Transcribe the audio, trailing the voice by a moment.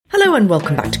Hello and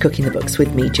welcome back to Cooking the Books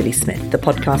with me, Gilly Smith, the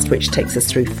podcast which takes us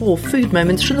through 4 food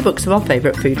moments from the books of our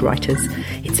favourite food writers.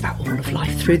 It's about all of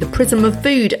life through the prism of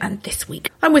food, and this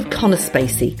week I'm with Conor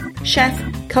Spacey, chef,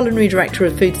 culinary director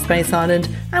of Food Space Ireland,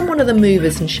 and one of the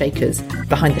movers and shakers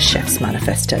behind the Chef's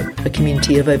Manifesto, a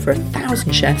community of over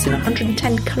 1,000 chefs in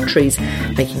 110 countries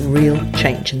making real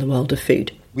change in the world of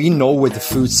food. We know where the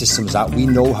food system's at. We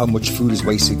know how much food is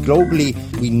wasted globally.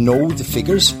 We know the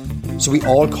figures. So we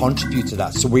all contribute to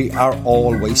that. So we are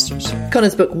all wasters.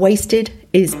 Conor's book, Wasted,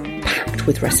 is packed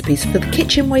with recipes for the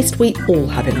kitchen waste we all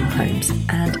have in our homes.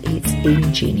 And it's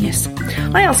ingenious.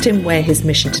 I asked him where his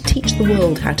mission to teach the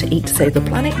world how to eat to save the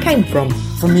planet came from.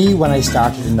 For me, when I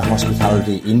started in the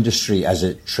hospitality industry as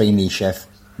a trainee chef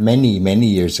many, many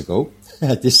years ago,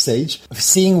 at this stage,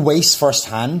 seeing waste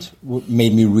firsthand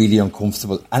made me really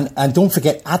uncomfortable. And don't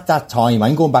forget, at that time,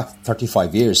 I'm going back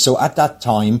 35 years. So at that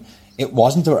time, it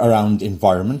wasn't around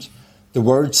environment. The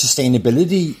word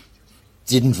sustainability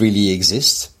didn't really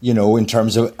exist, in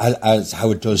terms of as how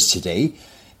it does today.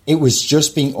 It was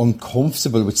just being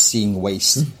uncomfortable with seeing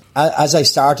waste. As I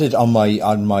started on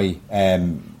my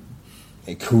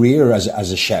career as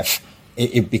a chef,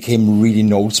 it became really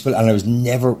noticeable, and I was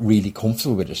never really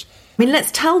comfortable with it. I mean,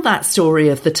 let's tell that story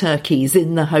of the turkeys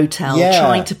in the hotel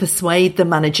trying to persuade the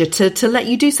manager to let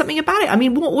you do something about it. I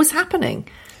mean, what was happening?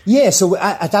 Yeah, so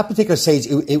at that particular stage,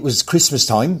 it was Christmas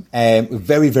time,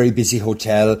 very, very busy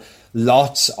hotel,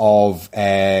 lots of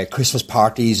Christmas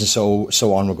parties and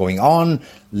so on were going on,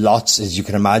 lots, as you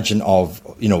can imagine, of,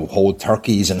 whole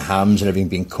turkeys and hams and everything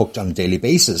being cooked on a daily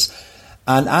basis.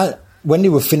 And when they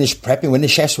were finished prepping, when the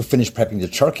chefs were finished prepping the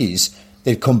turkeys,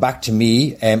 they'd come back to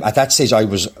me. At that stage, I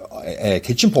was a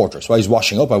kitchen porter, so I was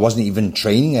washing up. I wasn't even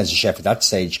training as a chef at that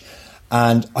stage.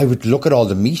 And I would look at all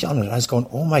the meat on it, and I was going,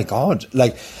 oh my God.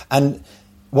 And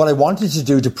what I wanted to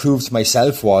do to prove to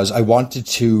myself was I wanted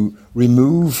to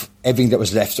remove everything that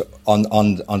was left on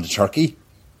the turkey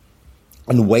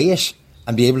and weigh it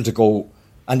and be able to go.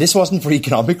 And this wasn't for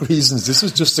economic reasons. This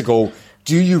was just to go,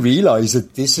 do you realise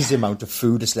that this is the amount of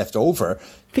food that's left over?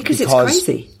 Because it's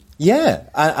crazy. Yeah.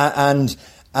 And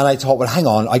I thought, well, hang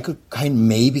on, I could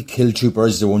maybe kill 2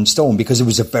 birds with one stone, because it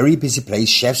was a very busy place.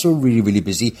 Chefs were really, really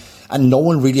busy, and no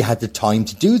one really had the time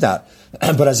to do that.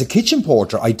 But as a kitchen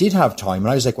porter, I did have time,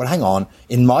 and I was like, well, hang on.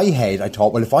 In my head, I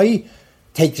thought, well, if I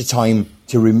take the time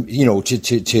to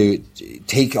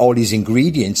take all these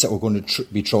ingredients that were going to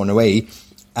be thrown away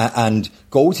and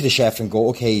go to the chef and go,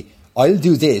 okay, I'll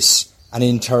do this, and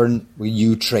in turn, will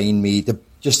you train me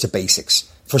just the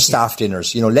basics for staff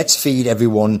dinners? Let's feed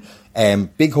everyone.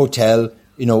 Big hotel,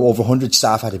 over 100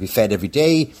 staff had to be fed every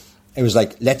day. It was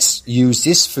like, let's use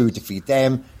this food to feed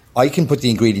them. I can put the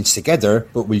ingredients together,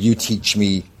 but will you teach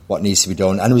me what needs to be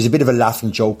done? And it was a bit of a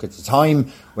laughing joke at the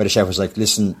time, where the chef was like,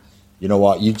 listen, you know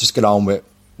what, you just get on with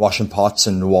washing pots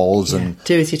and walls and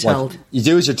do as you're told. You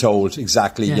do as you're told,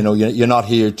 exactly. Yeah. You're not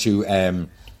here to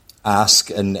ask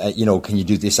and can you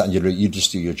do this, and you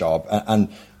just do your job.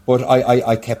 But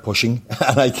I kept pushing,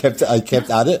 and I kept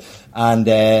at it, and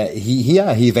he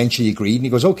eventually agreed, and he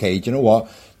goes, okay, do you know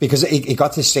what? Because it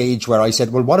got to the stage where I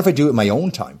said, well, what if I do it in my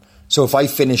own time? So if I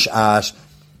finish at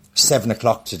 7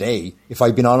 o'clock today, if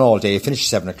I've been on all day, I finish at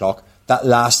 7 o'clock, that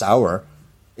last hour,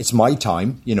 it's my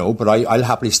time, but I'll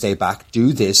happily stay back,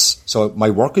 do this. So my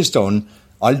work is done.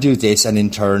 I'll do this, and in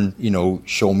turn,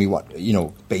 show me what,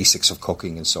 basics of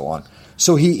cooking and so on.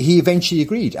 So he eventually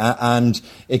agreed, and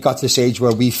it got to the stage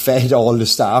where we fed all the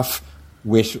staff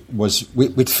with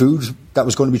food that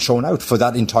was going to be thrown out for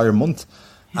that entire month.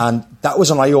 Yeah. And that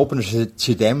was an eye-opener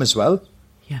to them as well.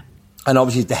 Yeah. And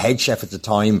obviously the head chef at the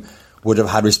time would have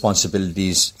had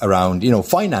responsibilities around,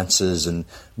 finances and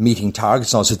meeting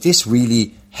targets and all. So this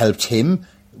really helped him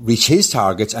reach his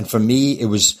targets. And for me, it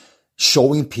was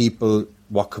showing people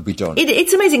what could be done.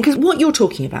 It's amazing, because what you're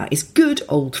talking about is good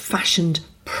old-fashioned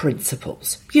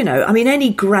principles.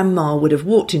 Any grandma would have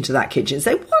walked into that kitchen and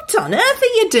said, what on earth are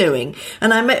you doing?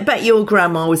 And I bet your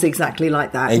grandma was exactly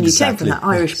like that. Exactly. And you came from that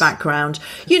Irish background.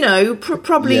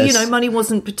 Probably, yes. Money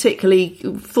wasn't particularly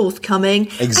forthcoming.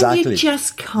 Exactly. And you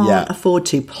just can't afford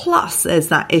to. Plus, there's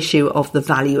that issue of the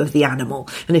value of the animal.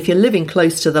 And if you're living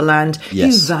close to the land,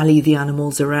 you value the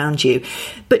animals around you.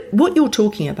 But what you're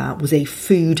talking about was a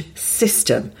food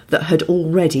system that had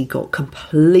already got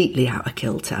completely out of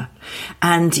kilter.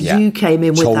 And you came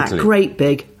in with that great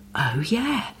big, oh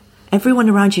yeah. Everyone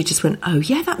around you just went, oh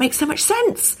yeah, that makes so much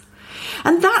sense.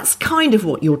 And that's kind of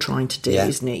what you're trying to do,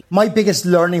 isn't it? My biggest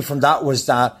learning from that was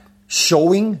that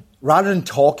showing, rather than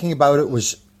talking about it,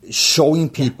 was showing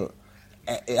people.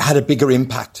 It had a bigger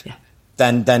impact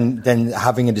than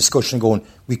having a discussion going,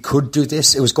 we could do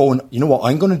this. It was going, you know what,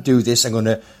 I'm going to do this. I'm going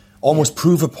to almost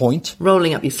prove a point.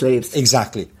 Rolling up your sleeves.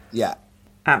 Exactly. Yeah.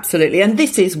 Absolutely. And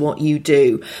this is what you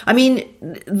do. I mean,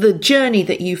 the journey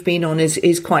that you've been on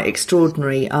is quite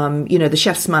extraordinary. The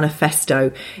Chef's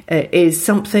Manifesto is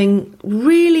something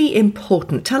really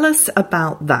important. Tell us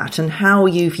about that and how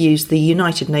you've used the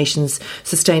United Nations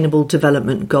Sustainable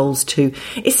Development Goals to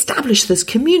establish this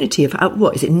community of,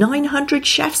 900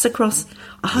 chefs across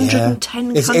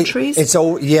 110 countries?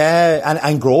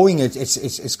 And growing.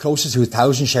 It's closer to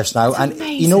 1,000 chefs now. That's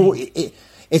amazing.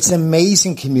 It's an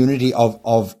amazing community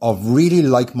of really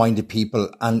like-minded people.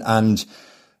 And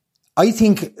I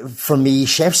think for me,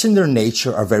 chefs in their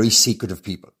nature are very secretive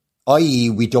people. I.e.,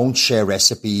 we don't share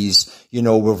recipes.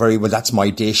 We're very, well, that's my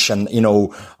dish. And,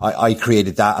 I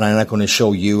created that and I'm not going to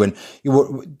show you. And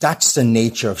that's the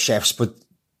nature of chefs. But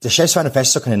the Chef's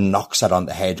Manifesto kind of knocks that on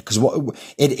the head because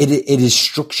it is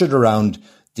structured around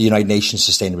the United Nations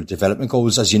Sustainable Development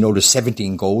Goals. As you know, there's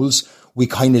 17 goals.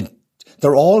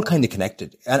 They're all kind of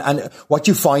connected. And what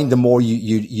you find the more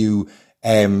you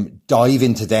dive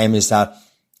into them is that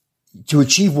to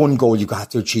achieve one goal, you have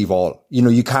to achieve all.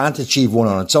 You can't achieve one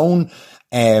on its own.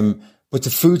 But the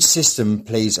food system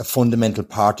plays a fundamental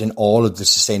part in all of the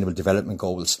sustainable development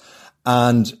goals.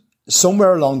 And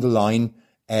somewhere along the line,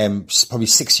 probably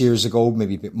 6 years ago,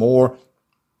 maybe a bit more,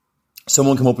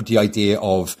 someone came up with the idea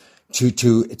of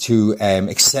to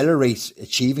accelerate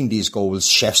achieving these goals,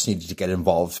 chefs needed to get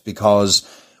involved because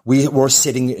we were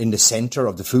sitting in the center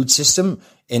of the food system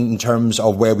in terms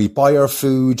of where we buy our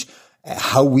food,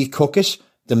 how we cook it,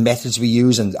 the methods we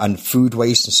use and food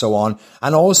waste and so on.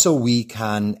 And also we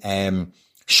can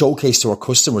showcase to our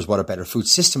customers what a better food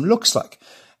system looks like.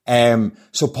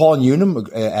 So Paul Newnham,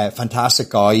 a fantastic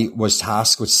guy, was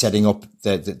tasked with setting up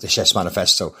the Chef's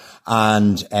Manifesto.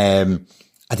 And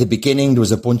at the beginning, there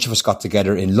was a bunch of us got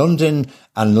together in London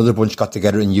and another bunch got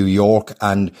together in New York.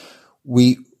 And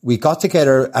we got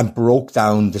together and broke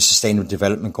down the Sustainable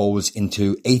Development Goals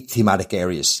into 8 thematic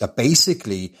areas. That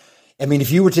basically, I mean,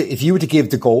 if you were to give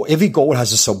the goal, every goal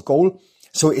has a sub goal.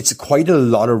 So it's quite a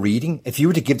lot of reading. If you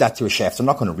were to give that to a chef, they're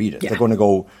not going to read it. Yeah. They're going to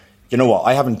go, you know what,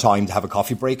 I haven't time to have a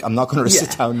coffee break. I'm not going to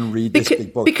sit down and read this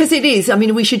big book. Because it is. I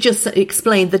mean, we should just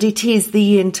explain that it is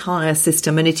the entire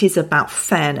system and it is about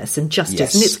fairness and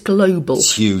justice and it's global.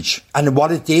 It's huge. And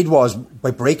what it did was,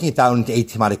 by breaking it down into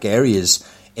 8 thematic areas,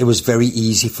 it was very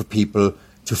easy for people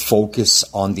to focus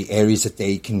on the areas that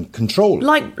they can control.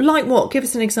 Like what? Give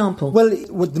us an example. Well,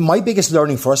 my biggest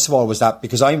learning, first of all, was that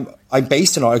because I'm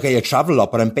based in Ireland, I travel a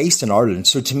lot, but I'm based in Ireland.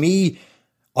 So to me,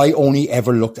 I only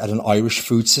ever looked at an Irish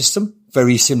food system,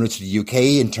 very similar to the UK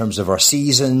in terms of our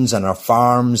seasons and our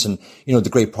farms and, the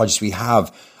great produce we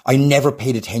have. I never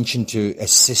paid attention to a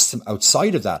system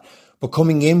outside of that. But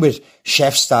coming in with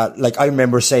chefs that, like, I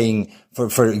remember saying,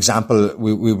 for example,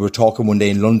 we were talking one day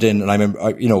in London and I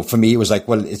remember, for me, it was like,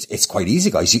 well, it's quite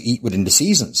easy, guys. You eat within the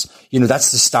seasons.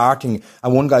 That's the starting.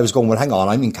 And one guy was going, well, hang on,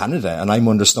 I'm in Canada and I'm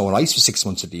under snow and ice for 6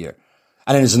 months of the year.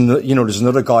 And then there's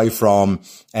another guy from,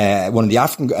 one of the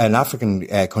African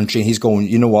country and he's going,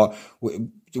 you know what?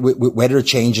 With weather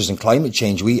changes and climate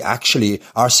change,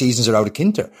 our seasons are out of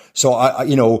kilter. So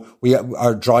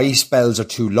our dry spells are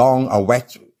too long, our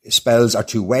wet spells are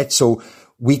too wet. So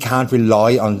we can't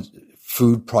rely on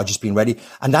food produce being ready.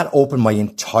 And that opened my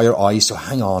entire eyes. So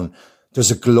hang on, there's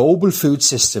a global food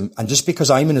system. And just because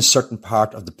I'm in a certain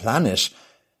part of the planet,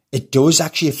 it does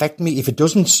actually affect me. If it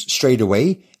doesn't straight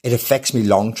away, it affects me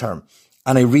long term.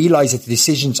 And I realize that the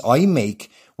decisions I make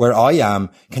where I am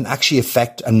can actually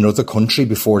affect another country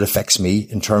before it affects me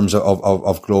in terms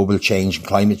of global change and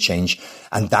climate change.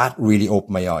 And that really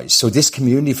opened my eyes. So this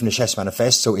community from the Chef's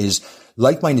Manifesto is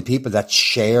like-minded people that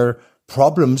share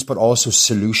problems, but also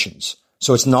solutions.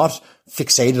 So it's not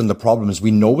fixated on the problems.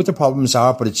 We know what the problems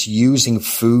are, but it's using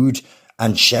food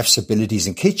and chefs' abilities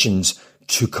in kitchens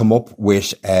to come up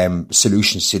with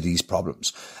solutions to these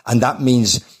problems. And that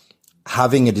means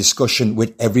having a discussion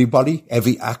with everybody,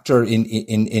 every actor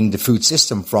in the food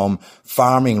system, from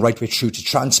farming right way through to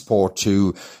transport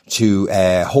to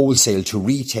wholesale, to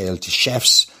retail, to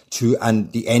chefs,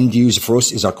 and the end user for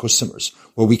us is our customers,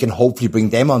 where we can hopefully bring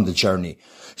them on the journey.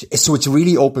 So it's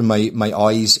really opened my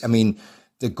eyes. I mean,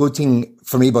 the good thing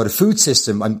for me about a food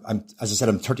system, I'm as I said,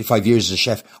 I'm 35 years as a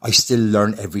chef. I still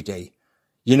learn every day.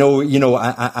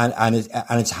 And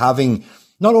it's having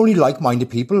not only like-minded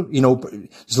people,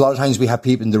 there's a lot of times we have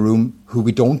people in the room who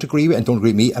we don't agree with and don't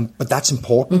agree with me, but that's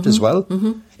important as well.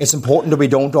 Mm-hmm. It's important that we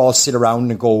don't all sit around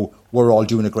and go, we're all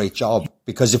doing a great job,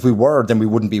 because if we were, then we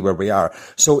wouldn't be where we are.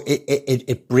 So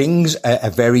it brings a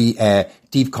very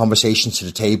deep conversation to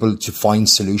the table to find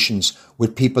solutions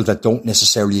with people that don't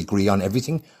necessarily agree on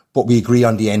everything, but we agree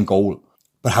on the end goal.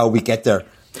 But how we get there,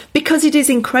 Because it is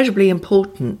incredibly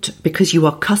important, because you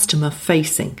are customer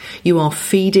facing. You are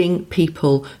feeding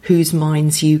people whose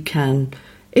minds you can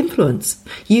influence.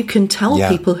 You can tell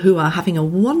people who are having a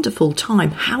wonderful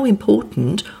time how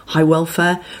important high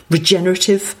welfare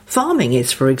regenerative farming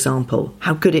is, for example,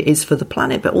 how good it is for the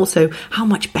planet, but also how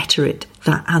much better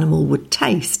that animal would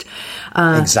taste.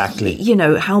 Exactly. You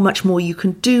know, how much more you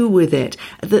can do with it.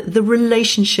 The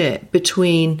relationship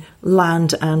between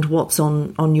land and what's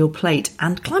on your plate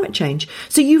and climate change.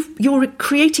 So you're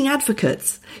creating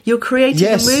advocates. You're creating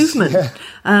a movement. Yeah.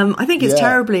 I think it's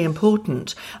terribly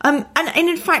important. And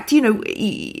in fact, you know,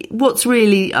 what's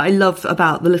really I love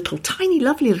about the tiny,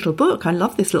 lovely little book. I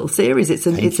love this little series. It's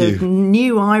a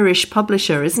new Irish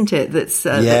publisher, isn't it? That's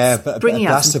bringing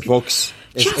out some books.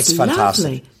 It's fantastic.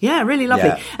 Lovely. Yeah, really lovely.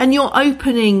 Yeah. And your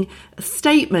opening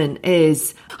statement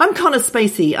is, I'm Conor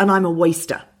Spacey and I'm a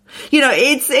waster. You know,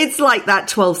 it's like that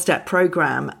 12-step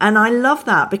program. And I love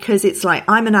that because it's like,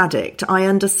 I'm an addict. I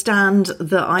understand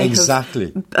that I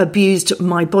have abused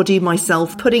my body,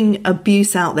 myself, putting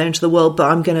abuse out there into the world,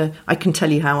 but I can tell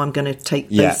you how I'm going to take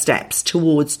those steps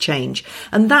towards change.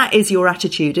 And that is your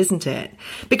attitude, isn't it?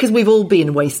 Because we've all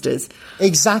been wasters.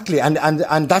 Exactly. And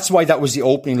that's why that was the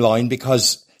opening line,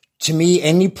 because to me,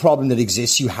 any problem that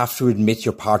exists, you have to admit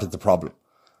you're part of the problem.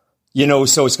 You know,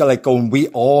 so it's got like going, we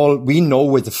know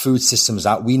where the food system is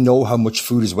at. We know how much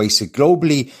food is wasted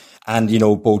globally and, you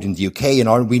know, both in the UK and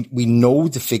Ireland, we know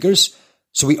the figures.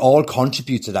 So we all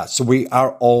contribute to that. So we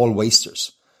are all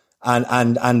wasters.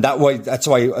 And that's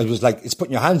why I was like, it's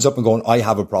putting your hands up and going, I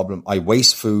have a problem. I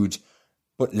waste food,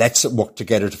 but let's work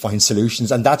together to find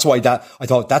solutions. And that's why I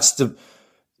thought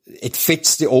it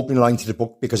fits the opening line to the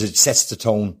book because it sets the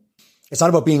tone. It's not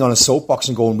about being on a soapbox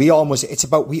and going, we all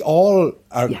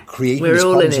are creating We're this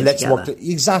all problem. in So it let's together. work.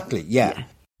 Exactly. Yeah.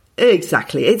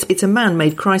 Exactly. It's a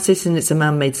man-made crisis and it's a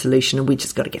man-made solution and we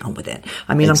just got to get on with it.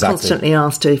 I mean, I'm constantly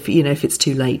asked if it's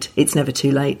too late. It's never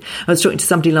too late. I was talking to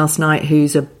somebody last night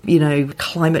who's a,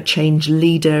 climate change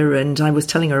leader and I was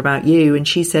telling her about you and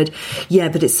she said, yeah,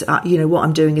 but it's, what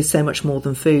I'm doing is so much more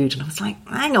than food. And I was like,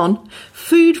 hang on.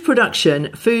 Food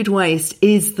production, food waste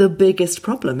is the biggest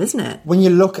problem, isn't it? When you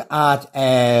look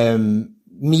at,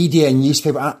 media and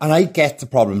newspaper, and I get the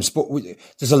problems, but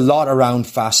there's a lot around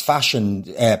fast fashion,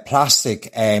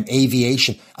 plastic,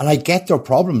 aviation, and I get their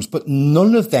problems, but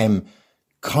none of them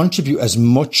contribute as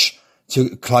much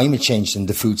to climate change than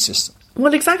the food system.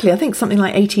 Well, exactly. I think something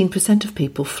like 18% of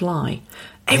people fly.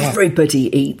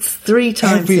 Everybody eats 3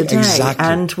 times a day,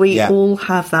 and we all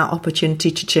have that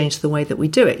opportunity to change the way that we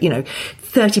do it.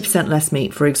 30% less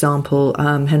meat, for example,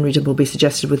 Henry Dimbleby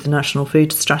suggested with the National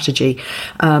Food Strategy.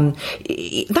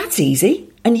 That's easy,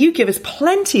 and you give us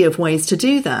plenty of ways to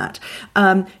do that.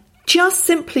 Just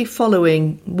simply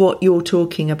following what you're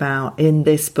talking about in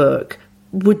this book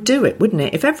would do it, wouldn't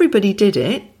it? If everybody did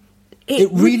it, it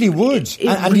really would.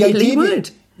 It really would.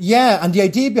 Yeah, and the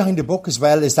idea behind the book as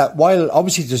well is that while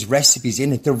obviously there's recipes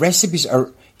in it, the recipes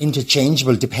are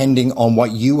interchangeable depending on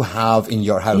what you have in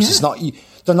your house. Yeah.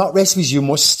 They're not recipes you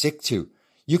must stick to.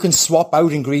 You can swap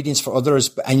out ingredients for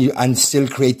others and still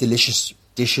create delicious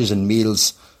dishes and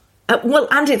meals.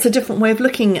 And it's a different way of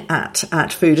looking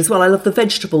at food as well. I love the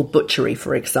vegetable butchery,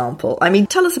 for example. I mean,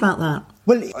 tell us about that.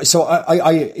 Well, so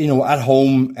I at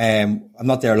home, I'm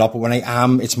not there a lot, but when I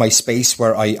am, it's my space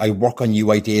where I work on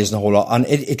new ideas and a whole lot. And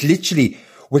it literally,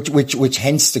 which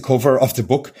hence the cover of the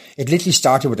book, it literally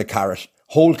started with a carrot,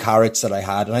 whole carrots that I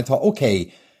had. And I thought,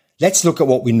 okay, let's look at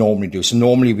what we normally do. So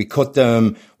normally we cut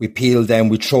them, we peel them,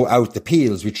 we throw out the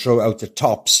peels, we throw out the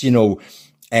tops,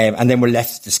 and then we're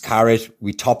left with this carrot,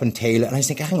 we top and tail it. And I was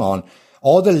thinking, hang on,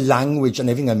 all the language and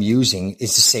everything I'm using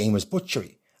is the same as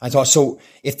butchery. I thought, so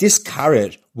if this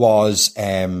carrot was,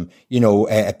 a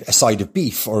side of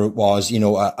beef, or it was,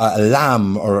 a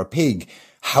lamb or a pig,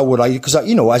 how would I, because,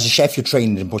 as a chef, you're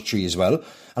trained in butchery as well.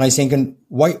 And I was thinking,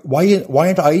 why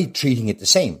aren't I treating it the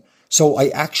same? So I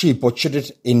actually butchered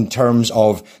it in terms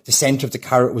of the center of the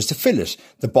carrot was the fillet.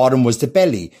 The bottom was the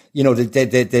belly.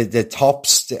 The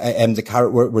tops, and the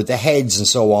carrot were the heads and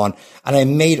so on. And I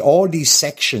made all these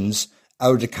sections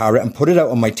out of the carrot and put it out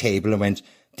on my table and went,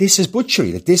 this is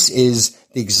butchery. This is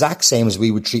the exact same as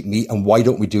we would treat meat. And why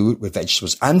don't we do it with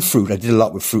vegetables and fruit? I did a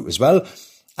lot with fruit as well.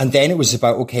 And then it was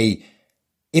about, okay,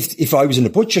 if I was in a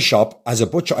butcher shop, as a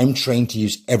butcher, I'm trained to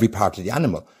use every part of the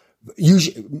animal.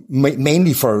 Usually,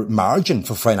 mainly for margin,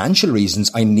 for financial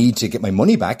reasons, I need to get my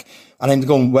money back. And I'm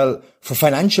going, well, for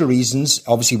financial reasons,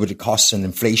 obviously with the costs and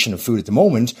inflation of food at the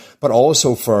moment, but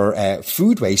also for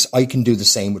food waste, I can do the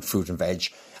same with fruit and veg.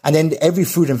 And then every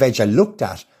fruit and veg I looked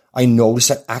at, I noticed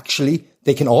that actually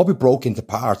they can all be broken into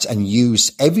parts and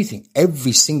use everything,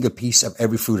 every single piece of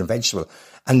every fruit and vegetable.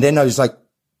 And then I was like,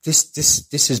 this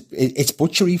is, it's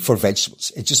butchery for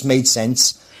vegetables. It just made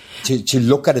sense to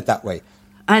look at it that way.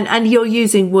 And you're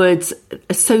using words,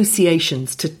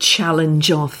 associations to challenge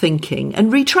our thinking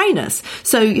and retrain us.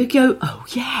 So you go, oh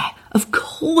yeah, of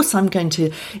course I'm going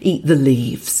to eat the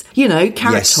leaves. You know,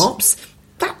 carrot tops,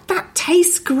 that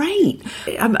tastes great.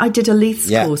 I did a Leith's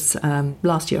course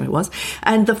last year it was.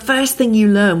 And the first thing you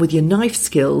learn with your knife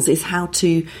skills is how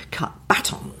to cut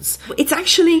batons. It's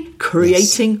actually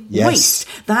creating waste.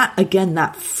 That, again,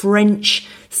 that French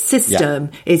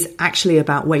system is actually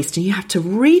about waste. And you have to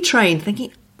retrain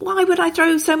thinking, why would I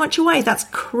throw so much away? That's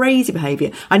crazy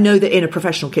behaviour. I know that in a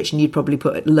professional kitchen, you'd probably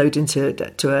put a load into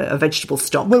a vegetable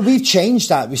stock. Well, we've changed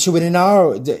that. So in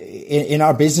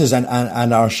our business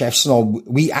and our chefs and all,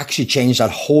 we actually changed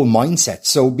that whole mindset.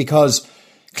 So because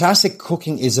classic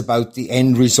cooking is about the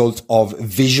end result of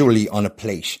visually on a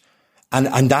plate.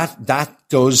 And that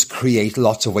does create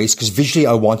lots of waste because visually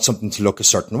I want something to look a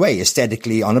certain way,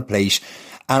 aesthetically on a plate.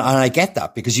 And I get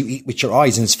that because you eat with your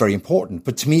eyes and it's very important.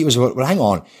 But to me, it was, well, hang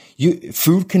on.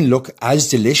 Food can look as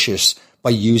delicious by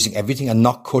using everything and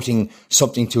not cutting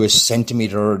something to a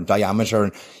centimeter diameter.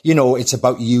 And, you know, it's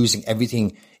about using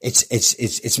everything. It's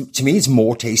to me, it's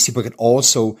more tasty, but it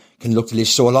also can look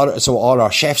delicious. So all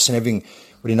our chefs and everything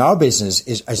within our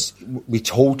business as we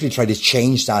totally try to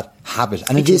change that habit.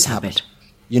 And it is habit.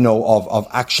 You know, of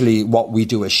actually what we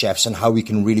do as chefs and how we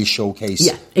can really showcase.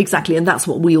 Yeah, exactly. And that's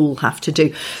what we all have to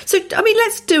do. So, I mean,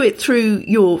 let's do it through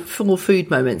your 4 food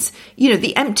moments. You know,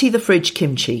 the empty the fridge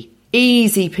kimchi.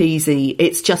 Easy peasy.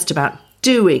 It's just about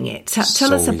doing it.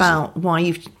 Tell us about why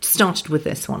you've started with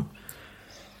this one.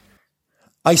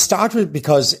 I started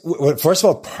because, well, first of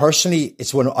all, personally,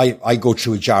 it's when I go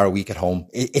through a jar a week at home.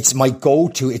 It's my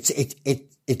go-to.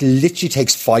 It literally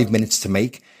takes 5 minutes to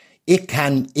make. It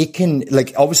can,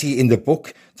 like, obviously in the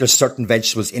book, there's certain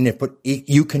vegetables in it, but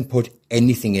you can put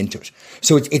anything into it.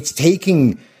 So it's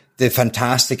taking the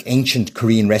fantastic ancient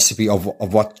Korean recipe of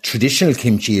what traditional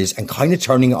kimchi is and kind of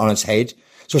turning it on its head.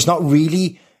 So it's not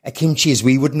really a kimchi as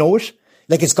we would know it.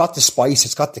 Like, it's got the spice,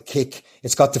 it's got the kick,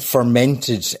 it's got the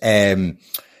fermented,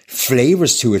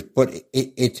 flavors to it, but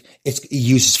it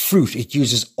uses fruit. It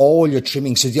uses all your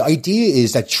trimmings. So the idea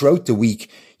is that throughout the week,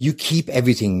 you keep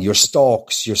everything, your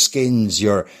stalks, your skins,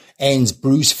 your ends,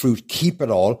 bruised fruit, keep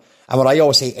it all. And what I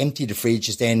always say, empty the fridge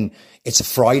is then it's a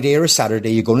Friday or a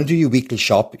Saturday. You're going to do your weekly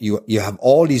shop. You have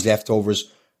all these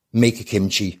leftovers, make a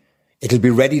kimchi. It'll be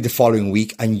ready the following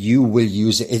week and you will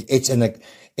use it. It's like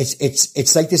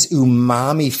this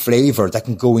umami flavor that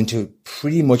can go into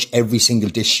pretty much every single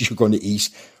dish you're going to eat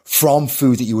from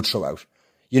food that you would throw out.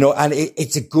 You know, and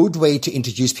it's a good way to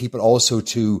introduce people also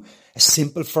to a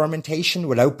simple fermentation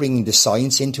without bringing the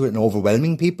science into it and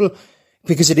overwhelming people,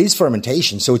 because it is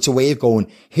fermentation. So it's a way of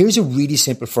going, here's a really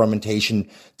simple fermentation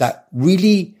that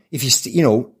really, if you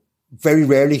know, very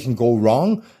rarely can go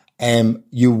wrong.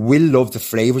 You will love the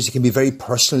flavors. It can be very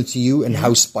personal to you and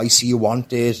how spicy you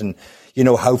want it and, you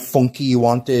know, how funky you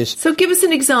want it. So give us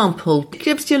an example.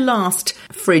 Give us your last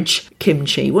fridge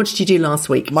kimchi. What did you do last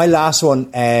week? My last one,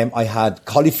 I had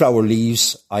cauliflower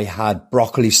leaves. I had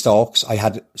broccoli stalks. I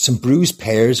had some bruised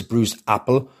pears, bruised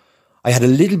apple. I had a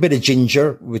little bit of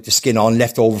ginger with the skin on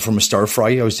left over from a stir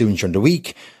fry I was doing during the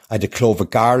week. I had a clove of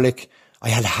garlic. I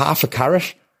had half a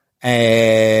carrot.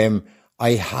 I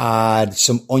had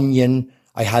some onion.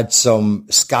 I had some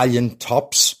scallion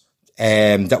tops,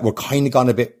 that were kind of gone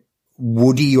a bit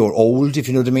woody or old, if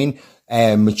you know what I mean,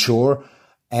 mature.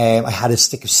 I had a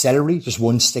stick of celery, just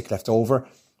one stick left over.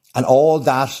 And all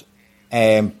that,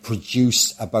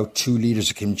 produced about 2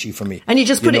 litres of kimchi for me. And you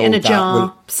just put it in a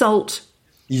jar, salt.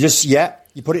 You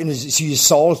put it in, so you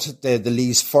salt the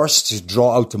leaves first to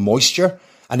draw out the moisture.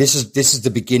 And this is the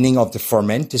beginning of the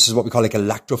ferment. This is what we call like a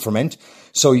lacto ferment.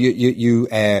 So you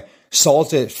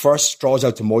salt it first, draws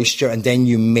out the moisture, and then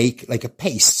you make like a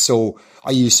paste. So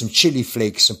I use some chili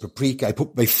flakes, some paprika. I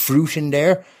put my fruit in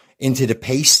there into the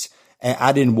paste,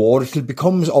 add in water. It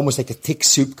becomes almost like a thick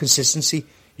soup consistency.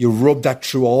 You rub that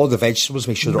through all the vegetables,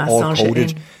 make sure they're all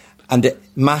coated, and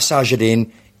massage it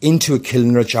into a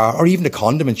Kilner jar or even a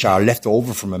condiment jar left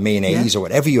over from a mayonnaise or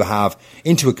whatever you have,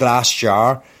 into a glass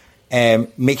jar.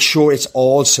 Make sure it's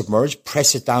all submerged,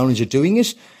 press it down as you're doing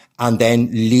it, and then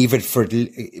leave it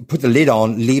put the lid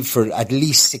on, leave for at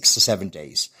least 6 to 7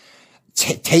 days.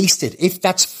 Taste it. If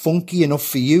that's funky enough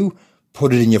for you,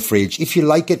 put it in your fridge. If you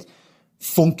like it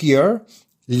funkier,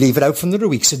 leave it out for another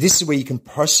week. So this is where you can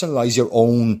personalize your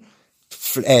own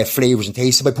flavors and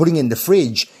tastes. By putting it in the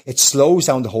fridge, it slows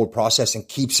down the whole process and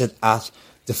keeps it at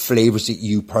the flavors that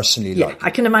you personally like. I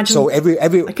can imagine. So I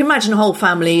can imagine a whole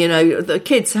family, the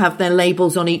kids have their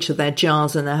labels on each of their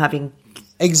jars and they're having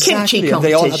exactly, kimchi and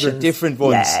they all have their different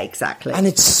ones. Yeah, exactly. And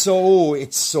it's so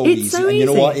easy. So and easy. You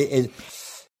know what?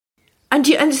 And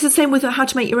it's the same with how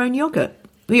to make your own yogurt.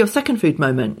 Your second food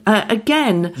moment.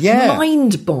 Again,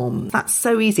 mind bomb. That's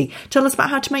so easy. Tell us about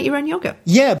how to make your own yogurt.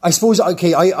 Yeah, I suppose,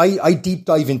 okay, I deep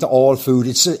dive into all food.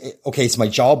 It's my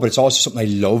job, but it's also something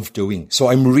I love doing. So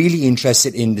I'm really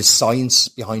interested in the science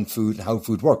behind food and how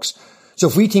food works. So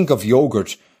if we think of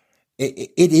yogurt,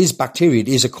 it is bacteria. It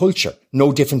is a culture,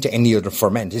 no different to any other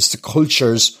ferment. It's the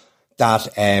cultures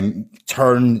that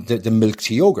turn the milk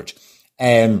to yogurt.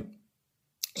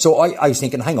 So I was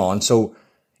thinking, hang on, so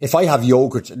if I have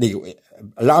yogurt, a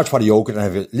large part of yogurt, and I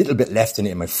have a little bit left in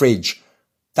it in my fridge,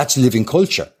 that's living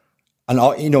culture.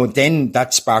 And, then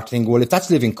that sparked thinking, well, if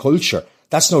that's living culture,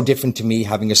 that's no different to me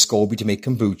having a SCOBY to make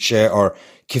kombucha or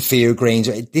kefir grains.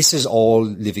 This is all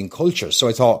living culture. So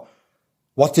I thought,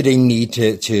 what do they need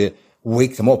to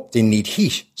wake them up? They need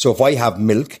heat. So if I have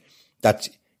milk that's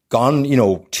gone,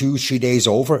 2-3 days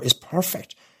over, is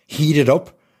perfect. Heat it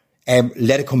up.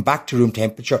 Let it come back to room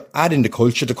temperature, add in the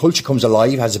culture comes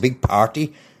alive, has a big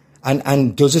party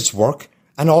and does its work.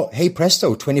 And hey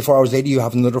presto, 24 hours later, you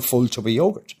have another full tub of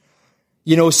yogurt.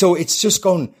 So it's just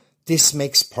going, this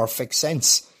makes perfect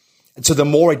sense. And so the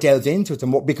more I delved into it, the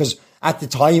more, because at the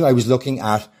time I was looking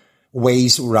at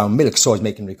ways around milk. So I was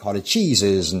making ricotta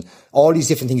cheeses and all these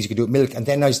different things you could do with milk. And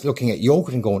then I was looking at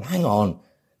yogurt and going, hang on,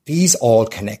 these all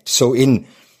connect. So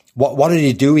what are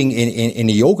they doing in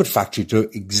a yogurt factory? They're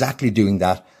exactly doing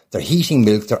that. They're heating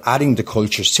milk. They're adding the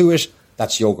cultures to it.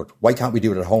 That's yogurt. Why can't we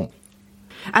do it at home?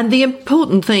 And the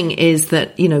important thing is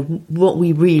that, what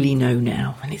we really know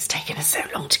now, and it's taken us so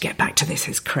long to get back to this,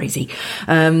 it's crazy,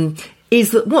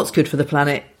 is that what's good for the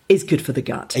planet is good for the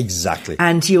gut. Exactly.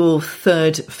 And your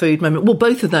third food moment, well,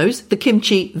 both of those, the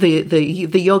kimchi,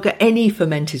 the yogurt, any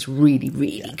ferment is really,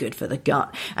 really good for the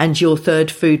gut. And your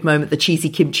third food moment, the cheesy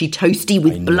kimchi toasty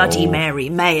with Bloody Mary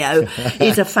mayo,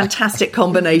 is a fantastic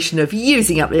combination of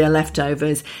using up your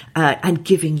leftovers and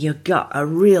giving your gut a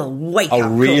real wake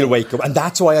up. Wake up. And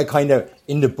that's why I kind of,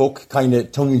 in the book, kind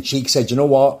of tongue-in-cheek said, you know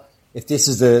what? If this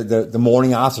is the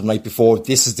morning after the night before,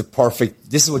 this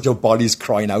is what your body's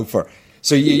crying out for.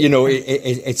 So,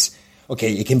 it's,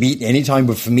 okay, it can be eaten anytime,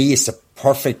 but for me, it's the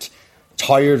perfect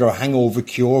tired or hangover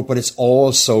cure, but it's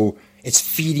also, it's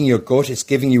feeding your gut, it's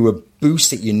giving you a boost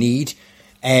that you need,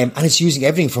 and it's using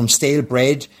everything from stale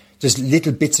bread, there's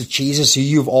little bits of cheeses, so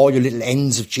you have all your little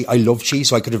ends of cheese. I love cheese,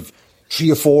 so I could have 3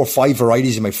 or 4 or 5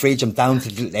 varieties in my fridge. I'm down to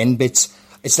the little end bits.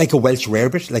 It's like a Welsh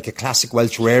rarebit, like a classic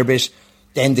Welsh rarebit,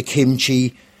 then the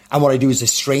kimchi, and what I do is I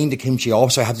strain the kimchi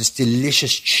off, so I have this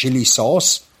delicious chili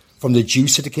sauce from the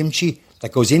juice of the kimchi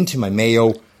that goes into my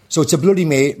mayo. So it's a Bloody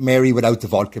Mary without the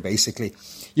vodka, basically.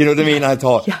 You know what I mean? I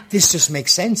thought, this just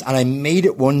makes sense. And I made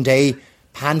it one day,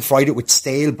 pan-fried it with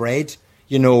stale bread,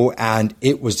 and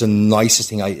it was the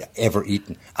nicest thing I ever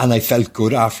eaten. And I felt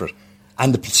good after it.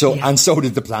 And so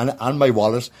did the planet and my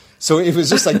wallet. So it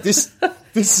was just like, this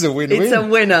is a win-win. It's a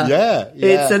winner. Yeah.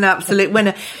 It's an absolute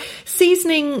winner.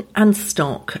 Seasoning and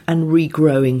stock and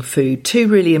regrowing food, 2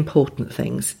 really important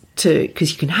things.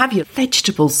 Because you can have your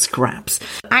vegetable scraps.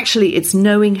 Actually, it's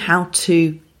knowing how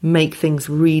to make things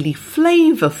really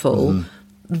flavourful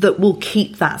that will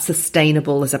keep that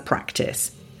sustainable as a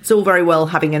practice. It's all very well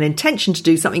having an intention to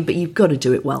do something, but you've got to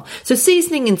do it well. So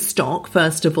seasoning in stock,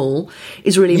 first of all,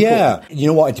 is really important. Yeah, you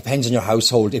know what? It depends on your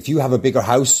household. If you have a bigger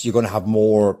house, you're going to have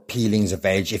more peelings of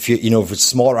veg. If if it's a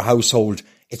smaller household,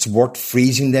 it's worth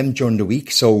freezing them during the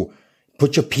week. So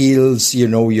put your peels,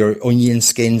 your onion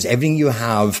skins, everything you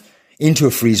have into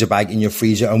a freezer bag in your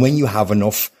freezer. And when you have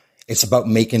enough, it's about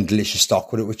making delicious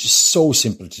stock with it, which is so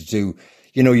simple to do.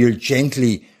 You're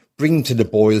gently bring to the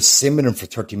boil, simmer them for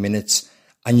 30 minutes,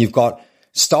 and you've got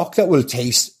stock that will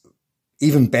taste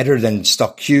even better than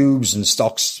stock cubes and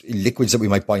liquids that we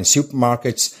might buy in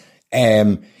supermarkets.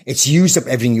 It's used up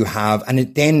everything you have,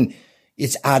 and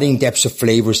it's adding depths of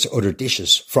flavors to other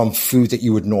dishes from food that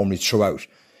you would normally throw out.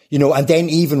 And then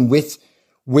even with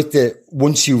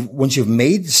once you've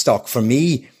made the stock, for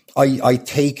me, I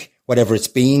take whatever it's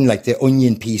been, like the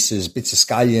onion pieces, bits of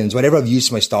scallions, whatever I've used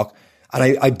in my stock,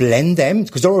 and I blend them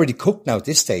because they're already cooked now at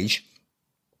this stage.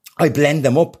 I blend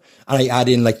them up and I add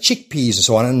in like chickpeas and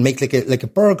so on and make like a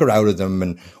burger out of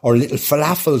them or little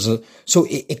falafels. So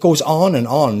it goes on and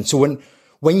on. So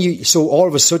so all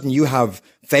of a sudden you have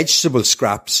vegetable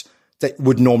scraps that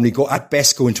would normally go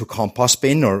into a compost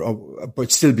bin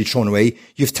but still be thrown away.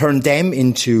 You've turned them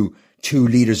into 2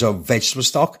 liters of vegetable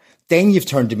stock. Then you've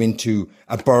turned them into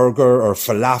a burger or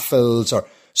falafels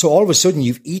So all of a sudden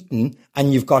you've eaten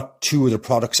and you've got 2 other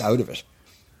products out of it.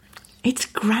 It's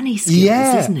granny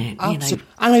skills, isn't it? Absolutely.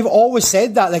 And I've always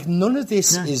said that, like, none of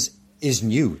this is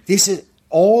new. This is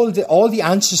all the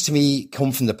answers to me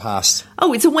come from the past.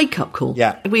 Oh, it's a wake-up call.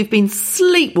 Yeah. We've been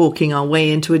sleepwalking our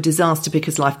way into a disaster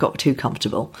because life got too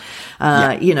comfortable.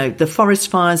 The forest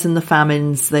fires and the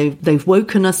famines, they've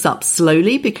woken us up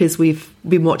slowly because we've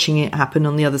been watching it happen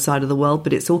on the other side of the world,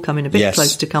 but it's all coming a bit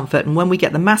close to comfort. And when we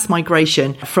get the mass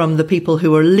migration from the people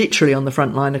who are literally on the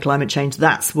front line of climate change,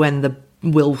 that's when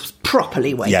we'll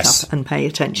properly wake up and pay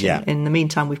attention. Yeah. In the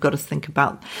meantime, we've got to think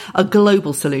about a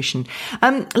global solution.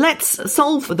 Let's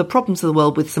solve the problems of the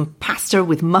world with some pasta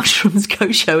with mushrooms,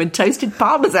 kosher and toasted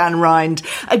Parmesan rind.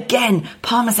 Again,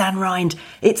 Parmesan rind.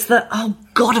 It's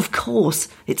of course,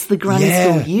 it's the granny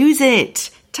school. Use it.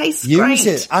 Tastes great. Use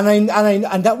it. And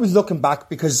that was looking back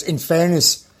because, in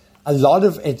fairness, a lot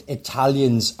of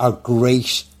Italians are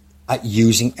great at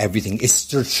using everything. It's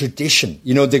their tradition.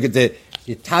 You know, the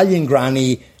Italian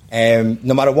granny,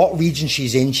 no matter what region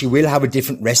she's in, she will have a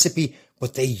different recipe,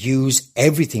 but they use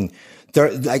everything.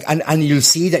 They're like, and you'll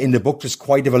see that in the book, there's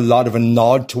quite a lot of a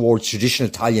nod towards traditional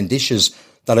Italian dishes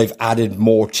that I've added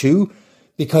more to,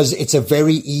 because it's a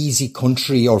very easy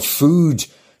country or food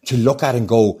to look at and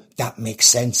go, that makes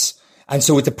sense. And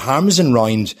so with the Parmesan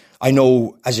rind, I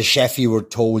know as a chef, you were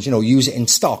told, use it in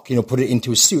stock, put it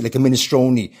into a soup, like a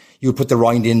minestrone. You would put the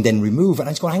rind in, then remove it. And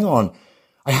I was going, hang on.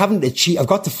 I've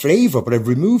got the flavour, but I've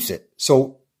removed it.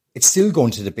 So it's still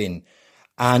going to the bin.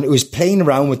 And it was playing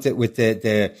around with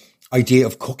the idea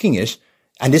of cooking it.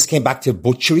 And this came back to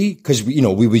butchery because,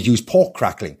 we would use pork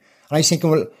crackling. And I was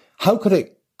thinking, well, how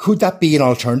could that be an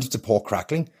alternative to pork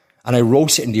crackling? And I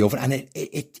roast it in the oven and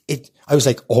I was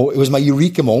like, oh, it was my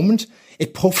eureka moment.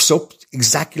 It puffs up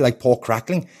exactly like pork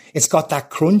crackling. It's got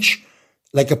that crunch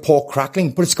like a pork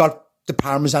crackling, but it's got the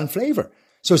Parmesan flavour.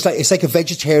 So it's like a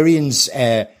vegetarian's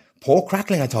pork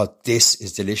crackling. I thought, this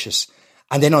is delicious.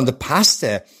 And then on the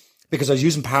pasta, because I was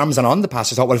using Parmesan on the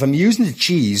pasta, I thought, well, if I'm using the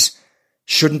cheese,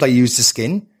 shouldn't I use the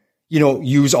skin?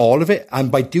 Use all of it.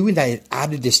 And by doing that, it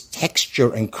added this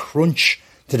texture and crunch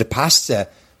to the pasta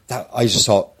that I just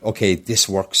thought, okay, this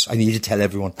works. I need to tell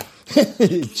everyone.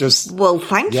 Well,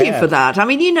 thank you for that. I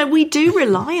mean, we do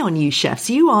rely on you chefs.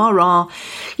 You are our,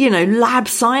 lab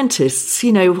scientists,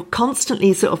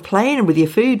 constantly sort of playing with your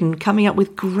food and coming up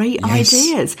with great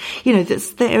ideas.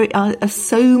 There are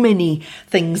so many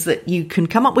things that you can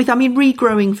come up with. I mean,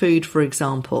 regrowing food, for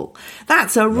example,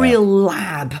 that's a real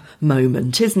lab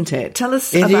moment, isn't it? Tell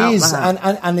us about that. It is.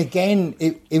 And again,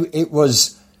 it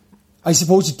was, I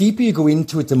suppose the deeper you go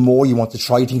into it, the more you want to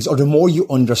try things or the more you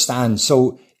understand.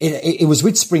 So it was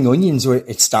with spring onions where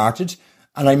it started.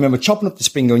 And I remember chopping up the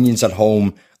spring onions at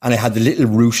home and I had the little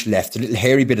root left, the little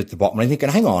hairy bit at the bottom. And I'm thinking,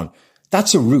 hang on,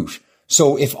 that's a root.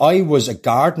 So if I was a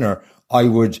gardener, I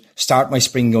would start my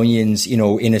spring onions,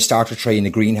 in a starter tray in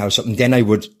a greenhouse, and then I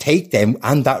would take them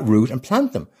and that root and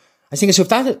plant them. I think, so if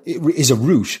that is a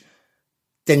root,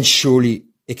 then surely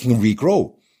it can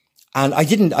regrow. And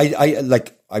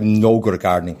I'm no good at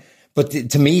gardening, but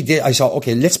to me, I thought,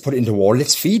 okay, let's put it into water.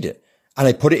 Let's feed it. And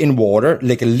I put it in water,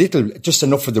 like a little, just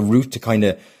enough for the root to kind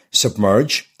of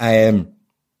submerge. And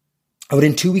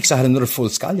within 2 weeks, I had another full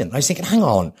scallion. I was thinking, hang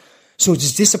on. So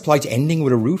does this apply to ending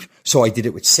with a root? So I did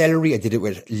it with celery. I did it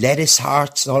with lettuce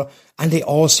hearts and they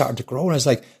all started to grow. And I was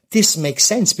like, this makes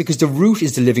sense because the root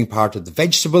is the living part of the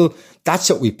vegetable. That's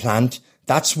what we plant.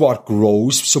 That's what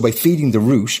grows. So by feeding the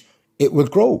root, it will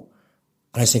grow.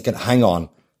 And I was thinking, hang on,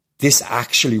 this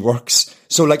actually works.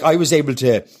 So I was able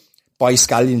to buy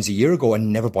scallions a year ago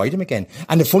and never buy them again.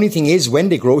 And the funny thing is when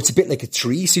they grow, it's a bit like a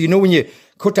tree. So when you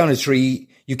cut down a tree,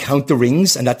 you count the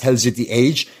rings and that tells you the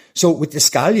age. So with the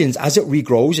scallions, as it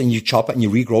regrows and you chop it and you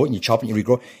regrow it and you chop it and you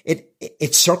regrow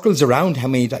it circles around how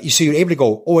many, so you're able to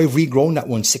go, oh, I've regrown that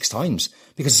one 6 times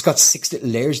because it's got 6 little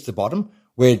layers at the bottom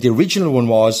where the original one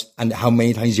was and how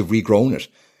many times you've regrown it.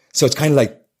 So it's kind of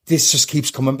like, this just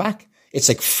keeps coming back. It's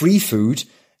like free food.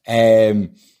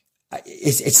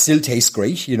 It still tastes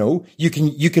great, You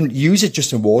can use it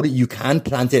just in water. You can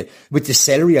plant it with the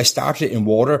celery. I started it in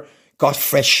water, got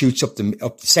fresh shoots up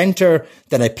the center.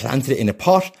 Then I planted it in a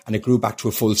pot and it grew back to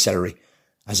a full celery.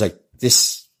 I was like,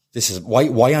 this is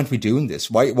why aren't we doing this?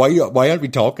 Why aren't we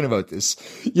talking about this?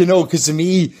 Because to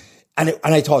me, and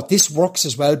I thought this works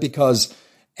as well because,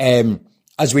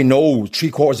 as we know,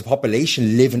 3/4 of the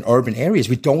population live in urban areas.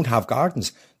 We don't have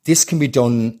gardens. This can be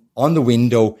done on the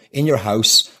window in your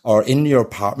house or in your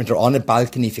apartment or on a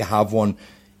balcony if you have one.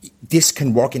 This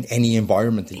can work in any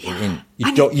environment that you're in.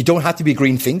 You don't have to be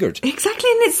green-fingered. Exactly,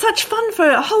 and it's such fun for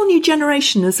a whole new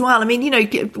generation as well. I mean,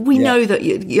 we know that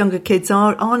younger kids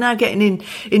are now getting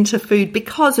into food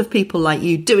because of people like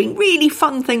you doing really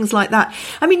fun things like that.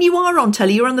 I mean, you are on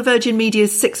telly. You're on the Virgin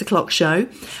Media's 6 o'clock show.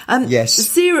 Yes.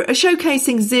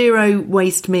 Showcasing zero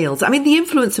waste meals. I mean, the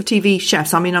influence of TV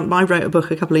chefs. I mean, I wrote a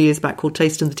book a couple of years back called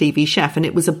Taste and the TV Chef, and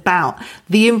it was about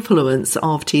the influence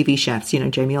of TV chefs,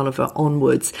 Jamie Oliver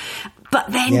onwards. But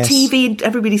then TV,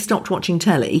 everybody stopped watching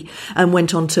telly and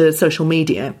went on to social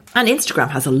media. And Instagram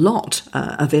has a lot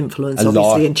of influence,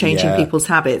 obviously, in changing people's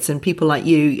habits. And people like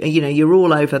you, you're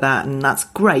all over that, and that's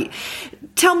great.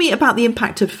 Tell me about the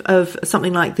impact of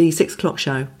something like the 6 o'clock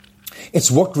show. It's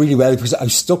worked really well because I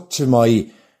stuck to my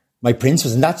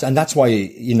principles, and that's why,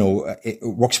 it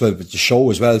works well with the show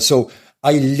as well. So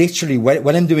I literally,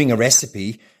 when I'm doing a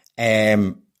recipe,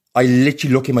 I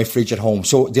literally look in my fridge at home.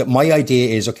 So my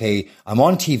idea is, okay, I'm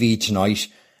on TV tonight.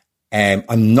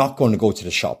 I'm not going to go to the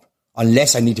shop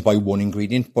unless I need to buy one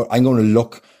ingredient, but I'm going to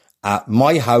look at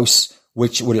my house,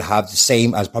 which will have the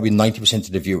same as probably 90%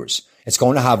 of the viewers. It's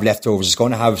going to have leftovers. It's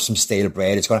going to have some stale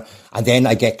bread. And then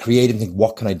I get creative and think,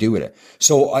 what can I do with it?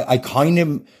 So I kind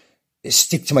of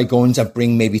stick to my guns and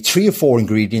bring maybe 3 or 4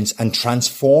 ingredients and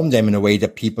transform them in a way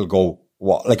that people go,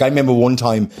 what? Like I remember one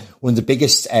time, one of the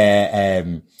biggest,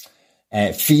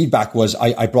 feedback was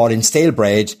I brought in stale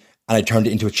bread and I turned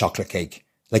it into a chocolate cake,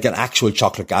 like an actual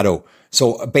chocolate gatto.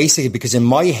 So basically, because in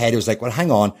my head, it was like, well, hang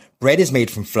on, bread is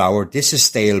made from flour. This is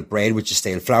stale bread, which is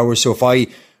stale flour. So if I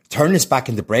turn this back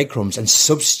into breadcrumbs and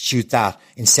substitute that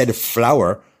instead of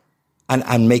flour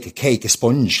and make a cake, a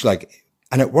sponge,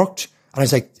 and it worked. And I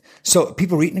was like, so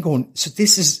people were eating and going, so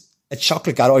this is a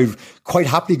chocolate gatto I'd quite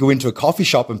happily go into a coffee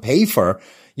shop and pay for,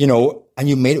 and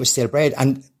you made it with stale bread.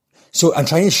 And so I'm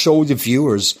trying to show the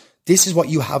viewers, this is what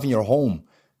you have in your home.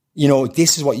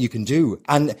 This is what you can do.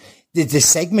 And the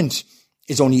segment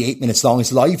is only 8 minutes long.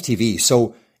 It's live TV.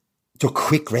 So they're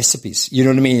quick recipes. You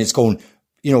know what I mean? It's going,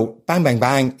 bang, bang,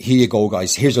 bang. Here you go,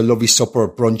 guys. Here's a lovely supper,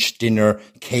 brunch, dinner,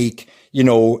 cake,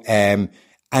 and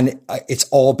it's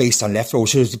all based on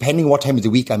leftovers. So depending on what time of the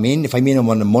week I'm in, if I'm in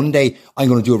on a Monday, I'm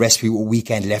going to do a recipe with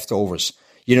weekend leftovers.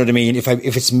 You know what I mean? If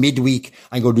it's midweek,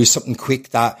 I'm going to do something quick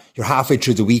that you're halfway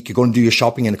through the week. You're going to do your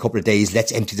shopping in a couple of days.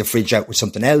 Let's empty the fridge out with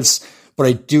something else. But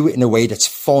I do it in a way that's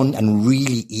fun and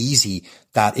really easy,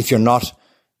 that if you're not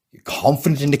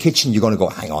confident in the kitchen, you're going to go,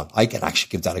 hang on, I can actually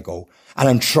give that a go. And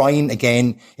I'm trying to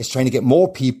get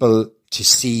more people to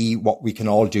see what we can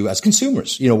all do as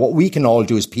consumers. What we can all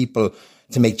do as people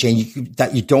to make change,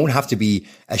 that you don't have to be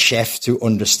a chef to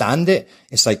understand it.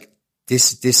 It's like,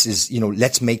 this is,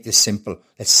 let's make this simple.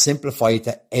 Let's simplify it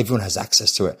that everyone has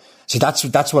access to it. So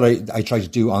that's what I try to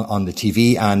do on the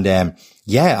TV.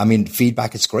 And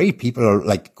feedback is great. People are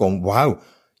like going, wow,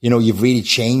 you've really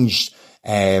changed,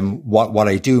 what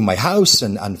I do in my house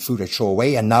and food I throw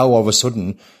away. And now all of a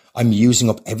sudden I'm using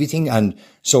up everything. And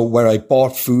so where I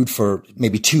bought food for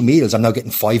maybe 2 meals, I'm now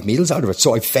getting 5 meals out of it.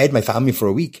 So I fed my family for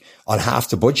a week on half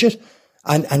the budget.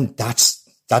 And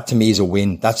that to me is a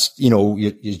win. That's,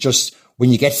 you just, when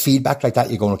you get feedback like that,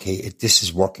 you're going, okay, this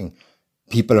is working.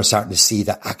 People are starting to see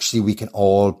that actually we can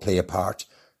all play a part.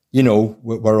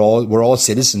 We're all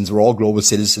citizens. We're all global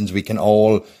citizens. We can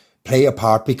all play a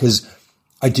part, because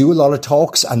I do a lot of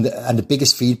talks, and the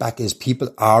biggest feedback is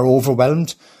people are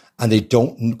overwhelmed and they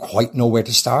don't quite know where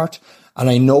to start. And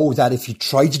I know that if you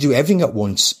try to do everything at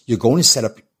once, you're going to set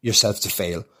up yourself to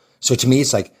fail. So to me,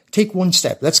 it's like, take one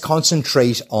step. Let's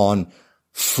concentrate on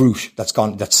fruit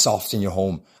that's soft in your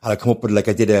home. And I come up with,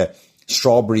 I did a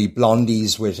strawberry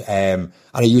blondies with, and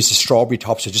I used the strawberry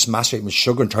tops. So just macerate them with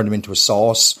sugar and turn them into a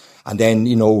sauce. And then,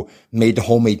 made the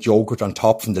homemade yogurt on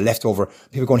top from the leftover.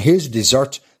 People going, here's a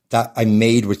dessert that I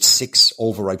made with 6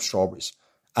 overripe strawberries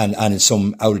and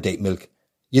some out of date milk,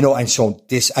 and so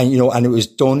this, and it was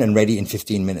done and ready in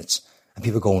 15 minutes. And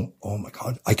people going, oh my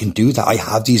God, I can do that. I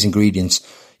have these ingredients.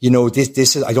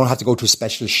 This is, I don't have to go to a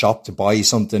specialist shop to buy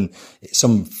something,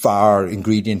 some far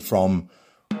ingredient from,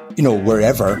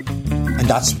 wherever. And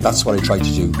that's what I try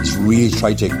to do, is really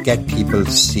try to get people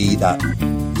to see that,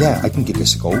 yeah, I can give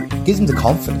this a go. Give them the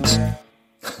confidence.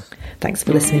 Thanks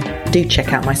for listening. Do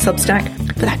check out my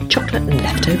Substack for that chocolate and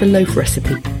leftover loaf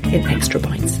recipe in extra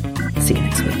bites. See you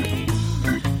next week.